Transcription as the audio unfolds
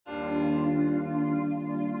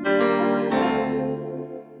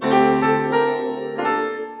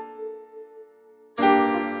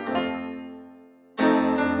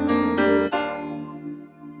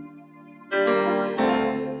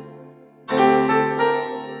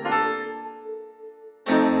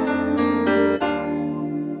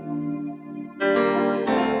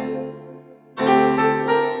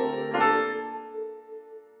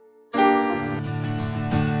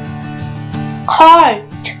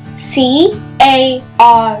C-A-R-T,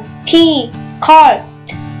 cart.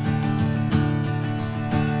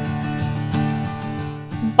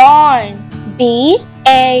 Barn,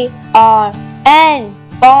 B-A-R-N,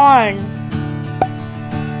 barn.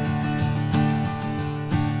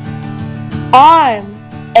 Arm,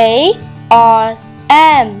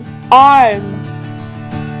 A-R-M, arm.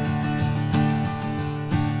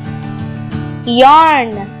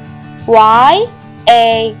 Yarn,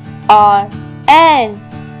 Y-A-R-N,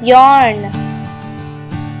 yarn.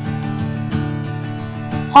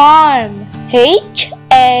 Harm,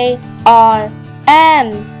 H-A-R-M,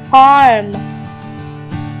 harm.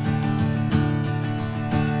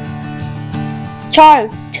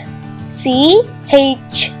 Chart, C-H-A-R-T,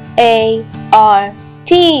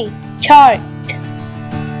 chart.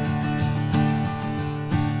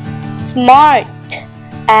 Smart,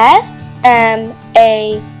 S-M-A-R-T,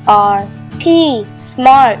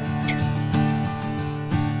 smart.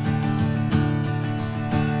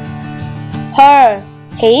 Her,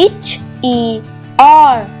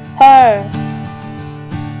 H-E-R, her.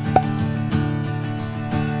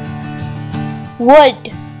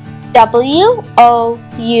 Wood, W-O-U-L-D,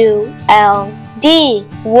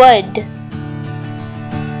 wood.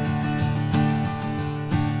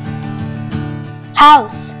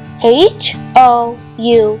 House, H-O-U-S-E,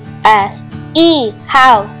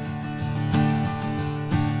 house.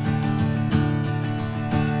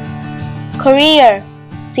 Career,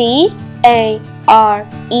 C-A-R-E-E-R,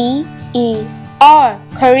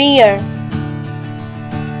 career.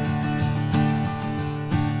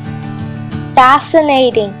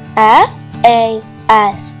 Fascinating,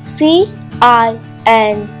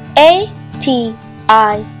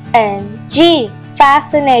 F-A-S-C-I-N-A-T-I-N-G,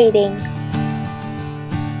 fascinating.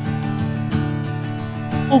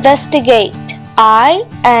 Investigate,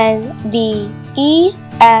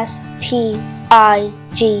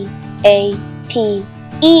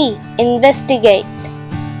 I-N-V-E-S-T-I-G-A-T-E, investigate.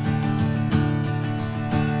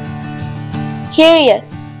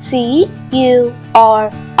 Curious, C-U-R-I-O-U-S,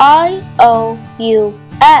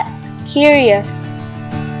 curious.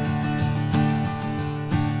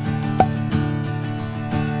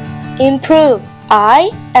 Improve,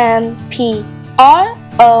 I-M-P-R-O-V-E,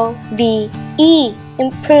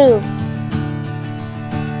 improve.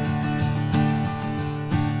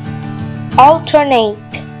 Alternate,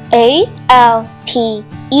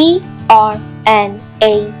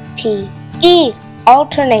 A-L-T-E-R-N-A-T-E,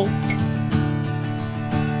 alternate.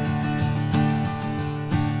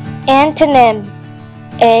 Antonym,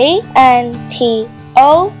 A-N-T-O-N-Y-M,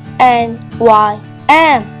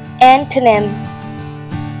 antonym.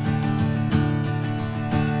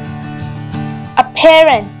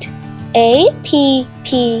 Apparent,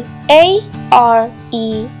 A-P-P-A-R-E-N-T,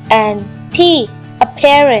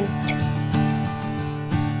 apparent.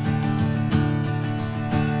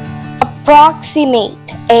 Approximate,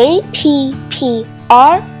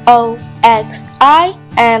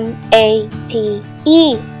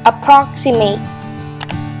 A-P-P-R-O-X-I-M-A-T-E, approximate.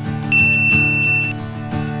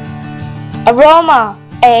 Aroma,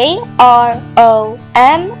 A-R-O-M-A,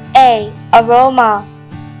 aroma.